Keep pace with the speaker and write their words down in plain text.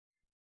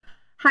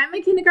Hi,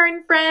 my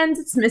kindergarten friends.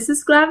 It's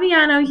Mrs.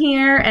 Glaviano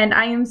here, and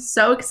I am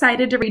so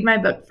excited to read my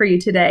book for you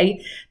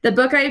today. The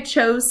book I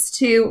chose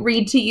to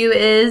read to you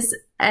is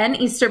an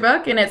Easter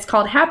book, and it's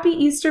called Happy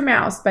Easter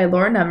Mouse by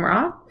Laura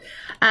Numeroff.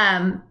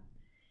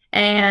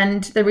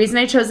 And the reason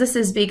I chose this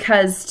is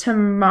because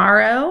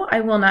tomorrow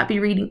I will not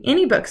be reading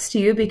any books to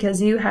you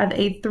because you have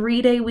a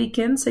 3-day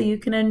weekend so you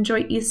can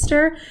enjoy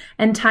Easter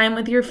and time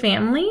with your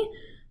family.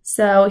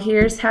 So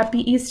here's Happy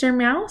Easter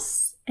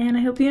Mouse, and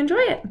I hope you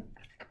enjoy it.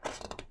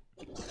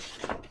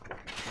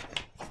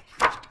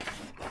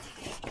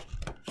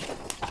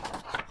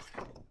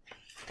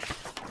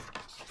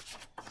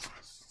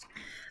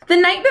 The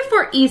night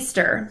before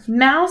Easter,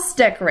 Mouse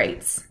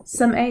decorates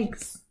some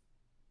eggs.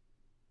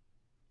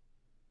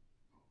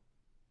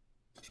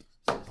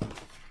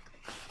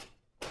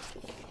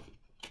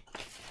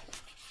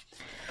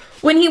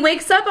 When he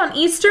wakes up on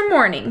Easter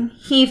morning,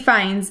 he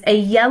finds a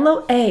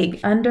yellow egg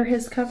under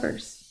his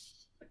covers.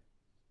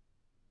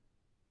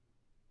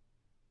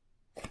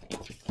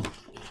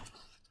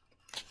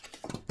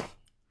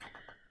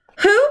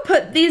 Who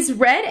put these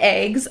red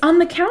eggs on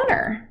the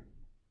counter?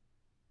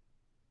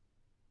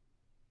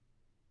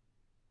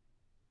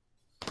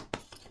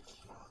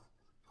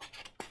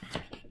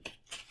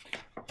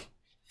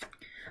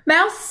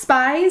 Mouse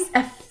spies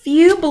a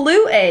few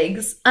blue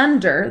eggs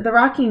under the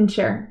rocking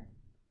chair.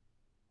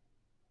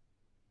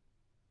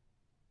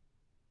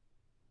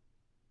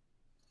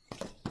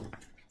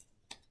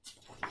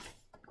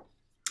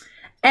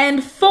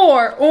 And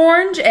 4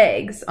 orange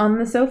eggs on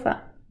the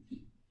sofa.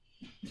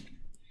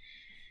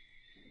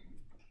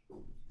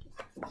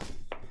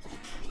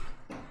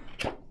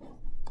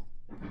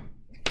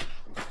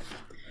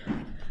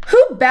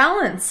 Who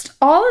balanced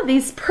all of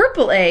these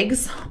purple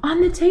eggs on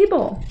the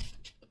table?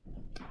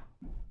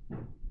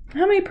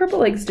 How many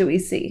purple eggs do we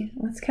see?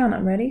 Let's count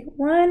them. Ready?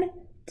 1,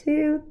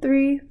 2,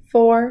 3,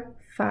 4,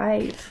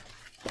 5.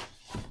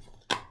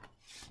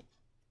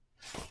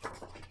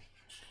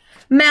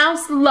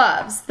 Mouse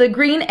loves the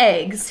green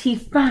eggs he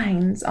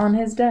finds on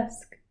his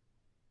desk.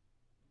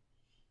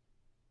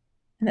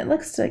 And it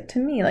looks like to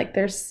me like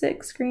there's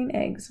 6 green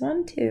eggs.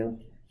 1, 2,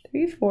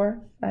 3,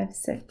 4, 5,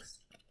 6.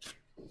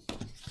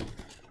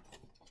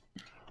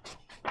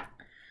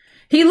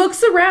 He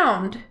looks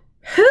around.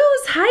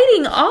 Who's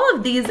hiding all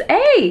of these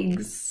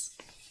eggs?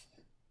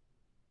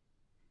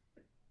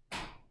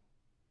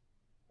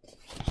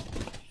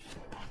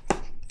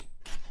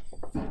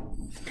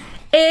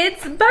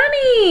 It's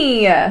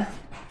Bunny!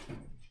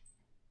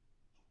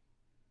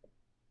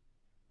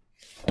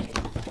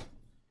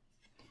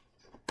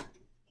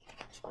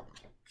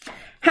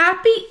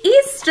 Happy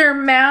Easter,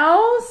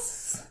 Mouse!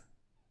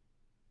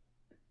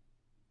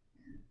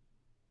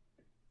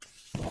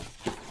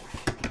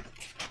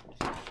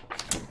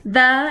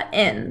 The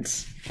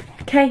end.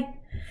 Okay.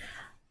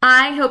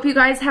 I hope you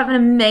guys have an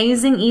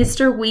amazing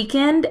Easter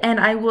weekend, and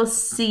I will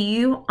see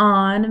you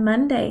on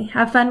Monday.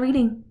 Have fun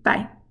reading.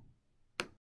 Bye.